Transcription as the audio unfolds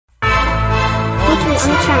If I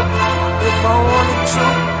wanted to,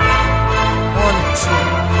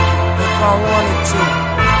 if I wanted to,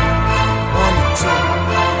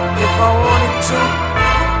 if I wanted to,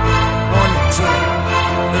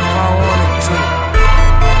 if I wanted to.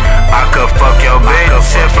 I could fuck your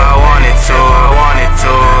bitch if I wanted to.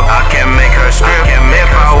 I can make her strip if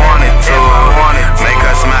I wanted to. Make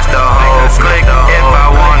her smash the whole clique if I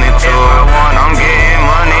wanted to. I'm getting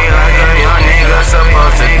money like a young nigga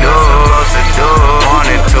supposed to do.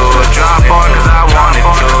 Wanted to drop on cause I wanted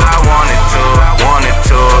to. Wanted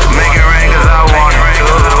to make it rain cause I wanted to.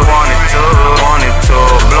 Wanted to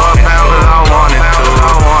blow a pound cause I wanted to.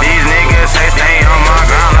 These niggas say stay on my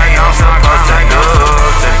ground like I'm supposed to do.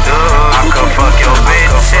 I could fuck your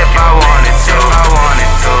bitch if I wanted to.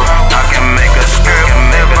 I can make her strip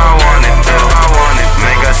if I wanted to.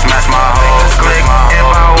 Make her smash my whole clique if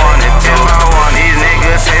I wanted to. These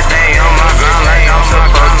niggas say stay on my ground like I'm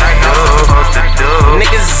supposed to do.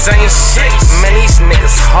 Niggas ain't shit, man, these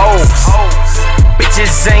niggas hoes.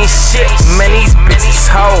 Bitches ain't shit, man, these bitches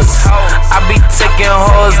hoes. I be taking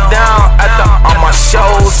hoes down after all my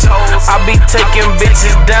shows. I be taking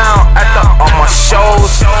bitches down after all my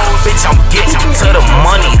shows. Bitch, I'm getting to the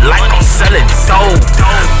money like I'm selling dope.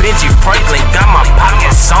 Benji Franklin got my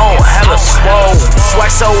pockets on hella swole. Swag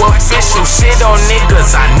so official, shit on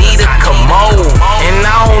niggas, I need a commode. And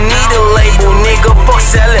I don't need a label, nigga, fuck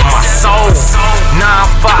selling my soul.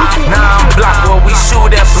 9-5, 9 block where we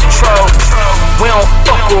shoot at patrol. We don't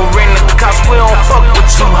fuck with rent the cops, we don't fuck with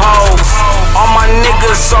you hoes. All my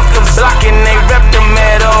niggas off the block and they rep the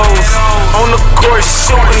meadows. On the course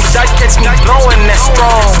shooting dice, catch me blowing that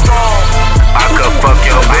strong. I could fuck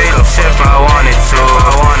your bitch if I wanted to.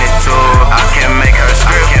 I can make her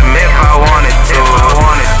strip if I wanted to.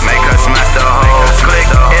 Make her smash the whole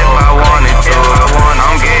clique if I wanted to.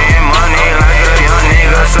 I'm getting money like a young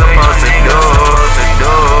nigga supposed to do.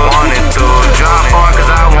 Wanted to drop on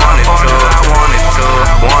cause I wanted to.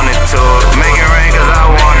 Wanted to make it rain cause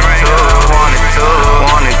I wanted to.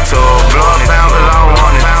 Wanted to blow a pound cause I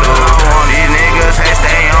wanted to. These niggas say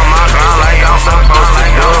stay on my ground like I'm supposed to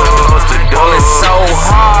do. Ballin' so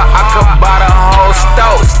hard, I could buy the whole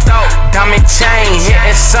stove. Diamond chain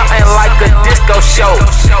hitting something like a disco show.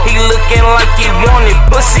 He looking like he wanted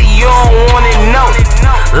pussy, you don't want it, no.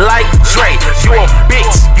 Like Dre, you a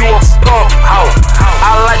bitch, you a punk hoe.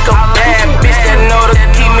 I like a bad bitch that know to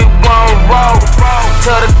keep me one roll.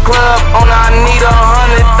 To the club on I need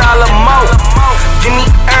 $100 more. Give me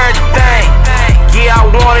everything, yeah I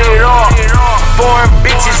want it all. Foreign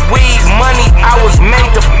bitches, weed, money, I was made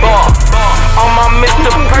to ball. On my Mr.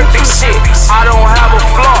 Perfect shit, I don't have a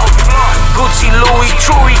flaw. Gucci, Louis,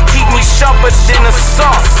 Chewy, keep me sharper than a saw.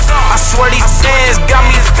 I swear these fans got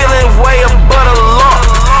me feeling way above the law.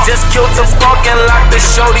 Just killed the parking lot to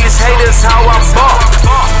show these haters how I bought.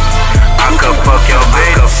 I could fuck your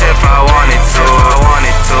bitch if I wanted to.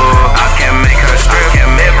 I can make her strip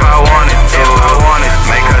if I wanted